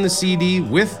made him the CD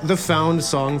with the found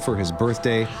song for his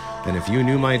birthday. And if you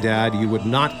knew my dad, you would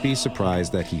not be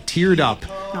surprised that he teared up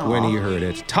when he heard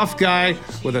it. Tough guy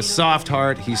with a soft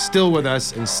heart. He's still with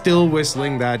us and still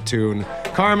whistling that tune.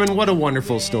 Carmen, what a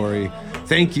wonderful story.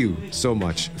 Thank you so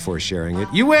much for sharing it.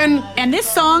 You win! And this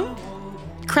song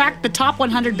cracked the top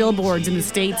 100 billboards in the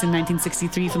States in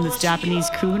 1963 from this Japanese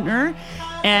crooner.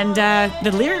 And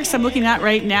the lyrics I'm looking at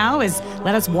right now is,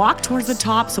 let us walk towards the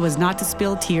top so as not to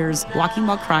spill tears, walking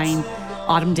while crying,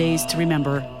 autumn days to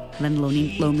remember, then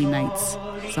lonely nights.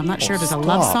 So I'm not sure if it's a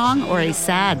love song or a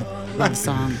sad love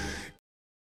song.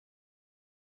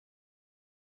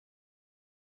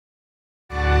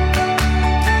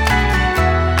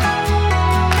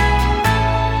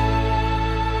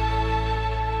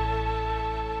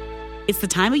 It's the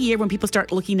time of year when people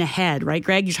start looking ahead, right,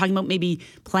 Greg? You're talking about maybe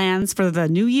plans for the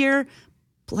new year,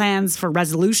 plans for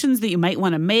resolutions that you might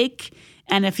want to make.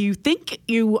 And if you think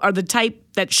you are the type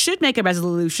that should make a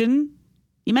resolution,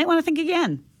 you might want to think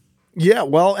again. Yeah,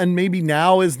 well, and maybe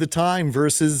now is the time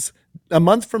versus a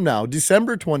month from now,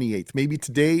 December 28th. Maybe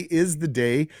today is the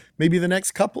day. Maybe the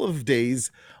next couple of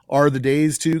days are the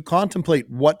days to contemplate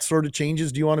what sort of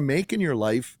changes do you want to make in your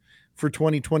life for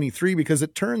 2023, because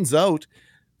it turns out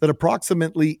that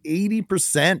approximately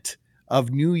 80%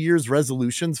 of New Year's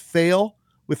resolutions fail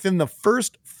within the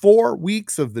first 4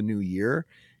 weeks of the new year.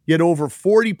 Yet over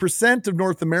 40% of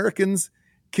North Americans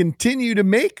continue to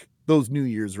make those New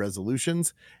Year's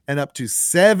resolutions, and up to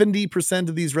 70%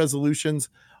 of these resolutions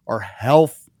are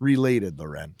health related,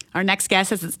 Loren. Our next guest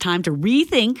says it's time to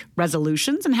rethink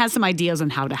resolutions and has some ideas on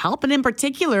how to help, and in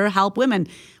particular, help women.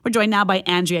 We're joined now by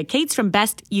Andrea Cates from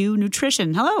Best You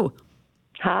Nutrition. Hello.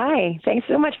 Hi. Thanks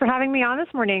so much for having me on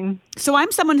this morning. So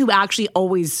I'm someone who actually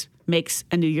always makes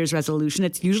a New Year's resolution.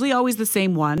 It's usually always the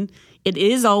same one. It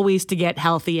is always to get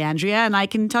healthy, Andrea. And I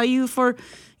can tell you for,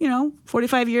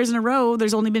 45 years in a row,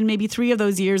 there's only been maybe 3 of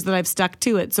those years that I've stuck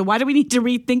to it. So why do we need to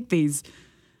rethink these?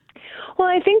 Well,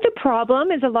 I think the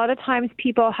problem is a lot of times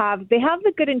people have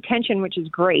the good intention, which is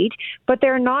great, but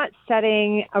they're not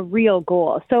setting a real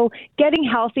goal. So getting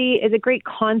healthy is a great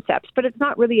concept, but it's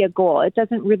not really a goal. It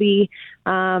doesn't really,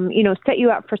 set you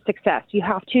up for success. You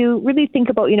have to really think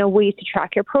about, ways to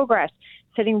track your progress,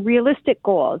 setting realistic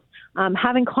goals,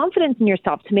 having confidence in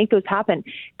yourself to make those happen,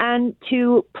 and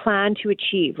to plan to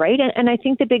achieve, right? And I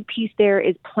think the big piece there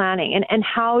is planning. And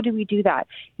how do we do that?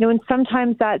 And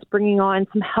sometimes that's bringing on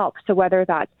some help. So whether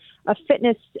that's a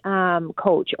fitness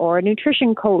coach or a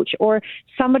nutrition coach or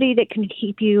somebody that can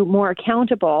keep you more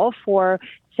accountable for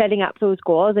setting up those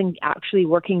goals and actually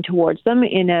working towards them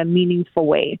in a meaningful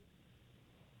way.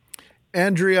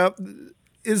 Andrea,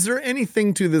 is there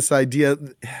anything to this idea?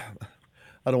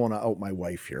 I don't want to out my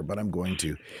wife here, but I'm going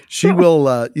to. She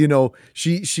will,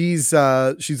 she's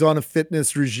on a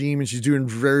fitness regime and she's doing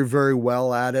very, very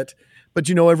well at it. But,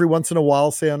 every once in a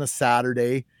while, say on a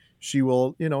Saturday, she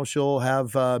will, she'll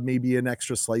have maybe an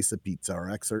extra slice of pizza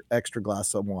or extra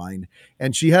glass of wine.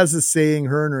 And she has a saying,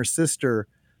 her and her sister,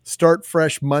 start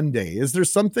fresh Monday. Is there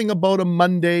something about a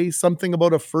Monday, something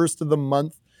about a first of the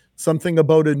month, something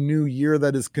about a new year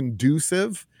that is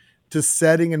conducive to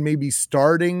setting and maybe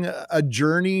starting a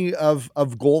journey of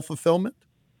goal fulfillment?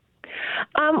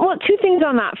 Well, 2 things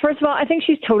on that. First of all, I think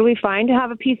she's totally fine to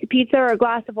have a piece of pizza or a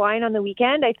glass of wine on the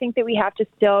weekend. I think that we have to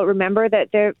still remember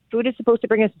that the food is supposed to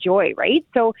bring us joy, right?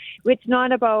 So it's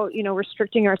not about,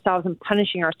 restricting ourselves and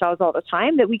punishing ourselves all the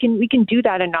time, that we can do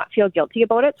that and not feel guilty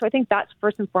about it. So I think that's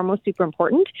first and foremost super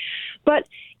important. But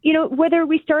whether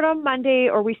we start on Monday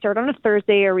or we start on a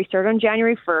Thursday or we start on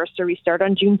January 1st or we start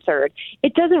on June 3rd,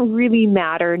 it doesn't really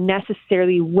matter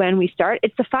necessarily when we start.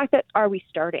 It's the fact that, are we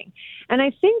starting? And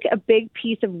I think a big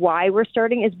piece of why we're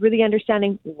starting is really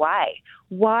understanding why.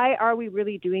 Why are we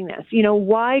really doing this?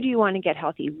 Why do you want to get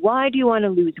healthy? Why do you want to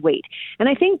lose weight? And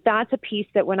I think that's a piece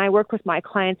that when I work with my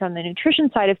clients on the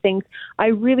nutrition side of things, I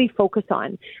really focus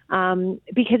on.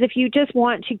 Because if you just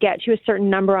want to get to a certain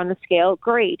number on the scale,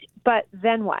 great. But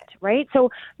then what, right?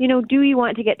 So, do you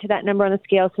want to get to that number on the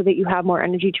scale so that you have more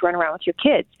energy to run around with your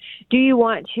kids? Do you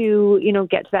want to,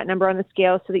 get to that number on the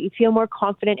scale so that you feel more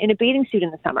confident in a bathing suit in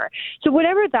the summer? So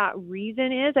whatever that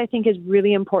reason is, I think is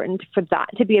really important for that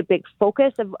to be a big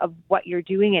focus of what you're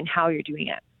doing and how you're doing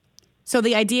it. So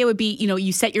the idea would be,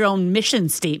 you set your own mission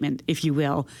statement, if you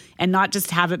will, and not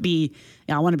just have it be,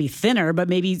 I want to be thinner, but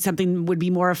maybe something would be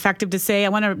more effective to say, I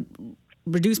want to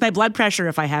reduce my blood pressure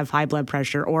if I have high blood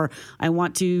pressure, or I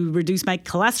want to reduce my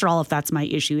cholesterol if that's my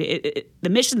issue. The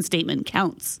mission statement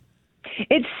counts.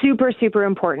 It's super, super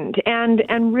important. And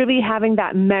really having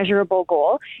that measurable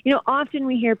goal. Often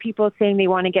we hear people saying they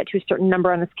want to get to a certain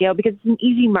number on the scale because it's an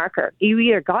easy marker. You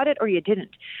either got it or you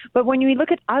didn't. But when you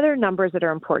look at other numbers that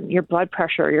are important, your blood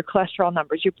pressure, your cholesterol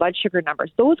numbers, your blood sugar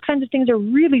numbers, those kinds of things are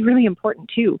really, really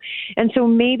important too. And so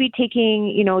maybe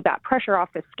taking, that pressure off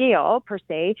the scale per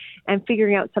se and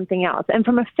figuring out something else. And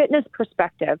from a fitness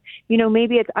perspective,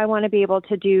 maybe it's, I want to be able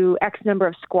to do X number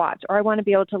of squats, or I want to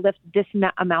be able to lift this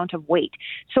amount of weight.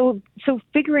 So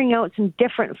figuring out some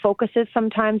different focuses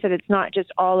sometimes, that it's not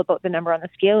just all about the number on the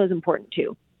scale, is important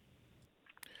too.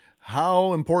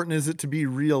 How important is it to be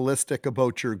realistic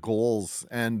about your goals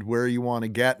and where you want to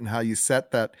get, and how you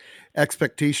set that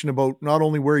expectation about not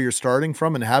only where you're starting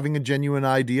from and having a genuine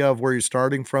idea of where you're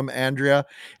starting from, Andrea,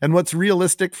 and what's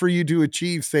realistic for you to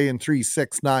achieve, say, in 3,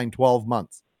 6, 9, 12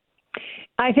 months?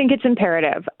 I think it's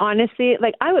imperative. Honestly,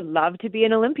 like I would love to be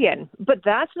an Olympian, but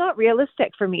that's not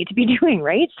realistic for me to be doing,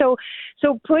 right? So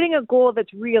putting a goal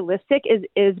that's realistic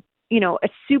is a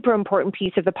super important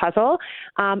piece of the puzzle,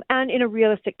 and in a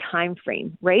realistic time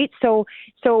frame, right? So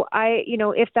I,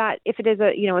 if it is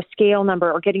a scale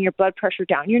number or getting your blood pressure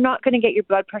down, you're not going to get your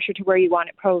blood pressure to where you want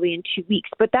it probably in 2 weeks,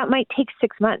 but that might take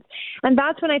 6 months. And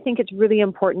that's when I think it's really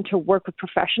important to work with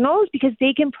professionals, because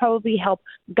they can probably help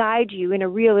guide you in a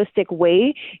realistic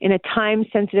way, in a time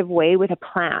sensitive way, with a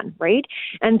plan, right?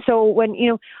 And so when,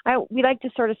 we like to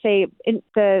sort of say, in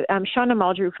the Shauna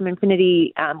Muldrew from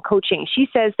Infinity Coaching, she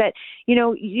says that,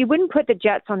 you wouldn't put the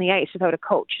Jets on the ice without a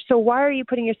coach. So why are you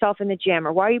putting yourself in the gym,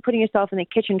 or why are you putting yourself in the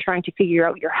kitchen trying to figure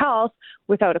out your health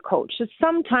without a coach? So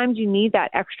sometimes you need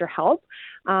that extra help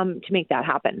to make that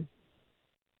happen.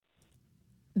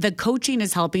 The coaching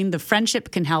is helping. The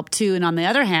friendship can help too. And on the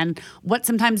other hand, what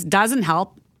sometimes doesn't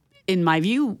help, in my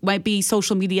view, might be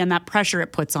social media and that pressure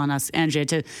it puts on us, Andrea,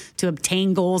 to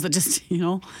obtain goals that just,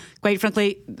 quite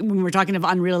frankly, when we're talking of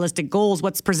unrealistic goals,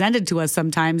 what's presented to us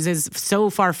sometimes is so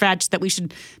far-fetched that we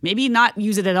should maybe not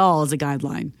use it at all as a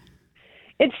guideline.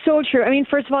 It's so true. I mean,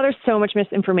 first of all, there's so much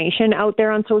misinformation out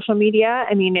there on social media.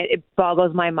 I mean, it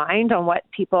boggles my mind on what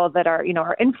people that are,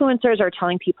 our influencers are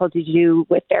telling people to do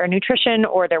with their nutrition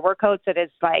or their workouts that is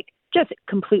like just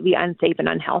completely unsafe and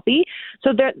unhealthy.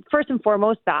 So first and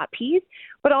foremost, that piece.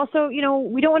 But also, we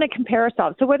don't want to compare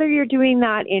ourselves. So whether you're doing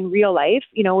that in real life,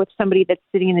 with somebody that's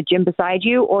sitting in the gym beside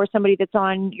you or somebody that's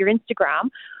on your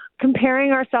Instagram,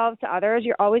 comparing ourselves to others,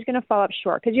 you're always going to fall up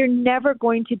short, because you're never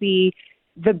going to be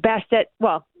the best at,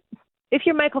 if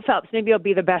you're Michael Phelps, maybe you'll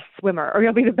be the best swimmer or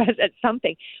you'll be the best at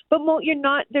something. But you're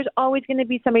not. There's always going to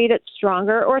be somebody that's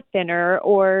stronger or thinner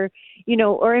or,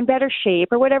 or in better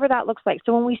shape or whatever that looks like.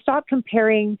 So when we stop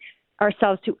comparing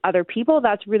ourselves to other people,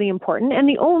 that's really important. And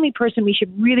the only person we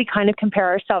should really kind of compare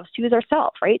ourselves to is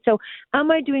ourselves, right? So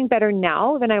am I doing better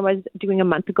now than I was doing a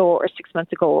month ago or 6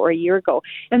 months ago or a year ago?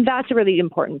 And that's a really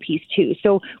important piece too.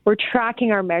 So we're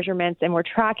tracking our measurements and we're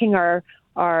tracking our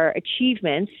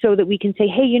achievements so that we can say,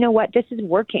 hey, you know what, this is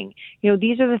working.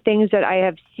 These are the things that I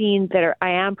have seen that I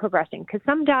am progressing. Because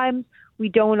sometimes we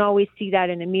don't always see that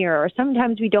in a mirror, or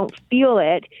sometimes we don't feel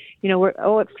it.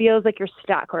 It feels like you're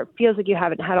stuck, or it feels like you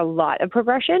haven't had a lot of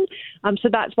progression. So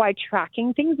that's why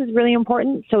tracking things is really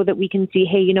important, so that we can see,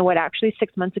 hey, you know what, actually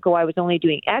 6 months ago I was only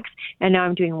doing X and now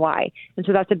I'm doing Y. And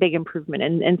so that's a big improvement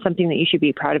and something that you should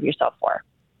be proud of yourself for.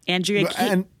 Andrea,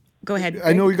 go ahead.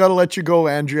 I know we got to let you go,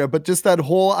 Andrea, but just that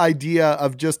whole idea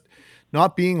of just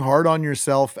not being hard on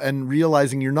yourself and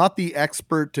realizing you're not the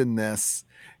expert in this.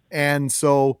 And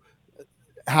so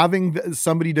having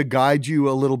somebody to guide you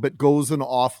a little bit goes an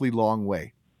awfully long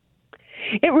way.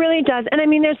 It really does. And I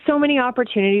mean, there's so many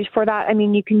opportunities for that. I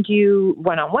mean, you can do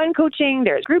one-on-one coaching,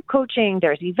 there's group coaching,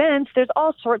 there's events, there's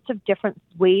all sorts of different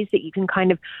ways that you can kind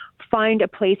of find a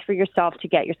place for yourself to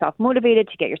get yourself motivated,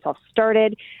 to get yourself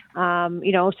started. So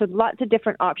lots of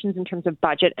different options in terms of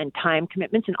budget and time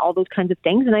commitments and all those kinds of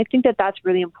things. And I think that that's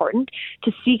really important,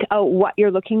 to seek out what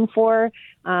you're looking for,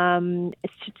 so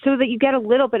that you get a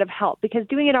little bit of help, because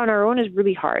doing it on our own is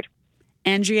really hard.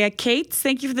 Andrea Cates,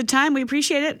 thank you for the time. We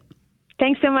appreciate it.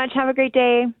 Thanks so much. Have a great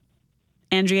day.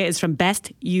 Andrea is from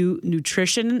Best You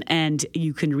Nutrition, and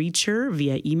you can reach her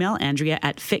via email,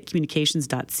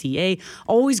 andrea@fitcommunications.ca.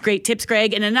 Always great tips,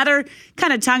 Greg. And another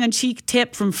kind of tongue-in-cheek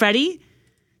tip from Freddie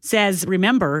says,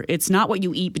 remember, it's not what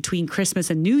you eat between Christmas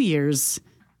and New Year's.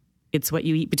 It's what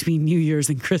you eat between New Year's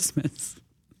and Christmas.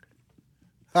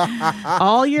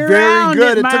 All year round.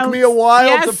 Very good. It took me a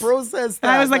while to process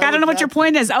that. I was like, I don't know what your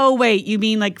point is. Oh, wait, you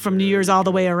mean like from New Year's all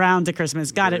the way around to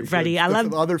Christmas. Got it, Freddie. I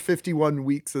love the other 51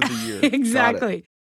 weeks of the year. Exactly.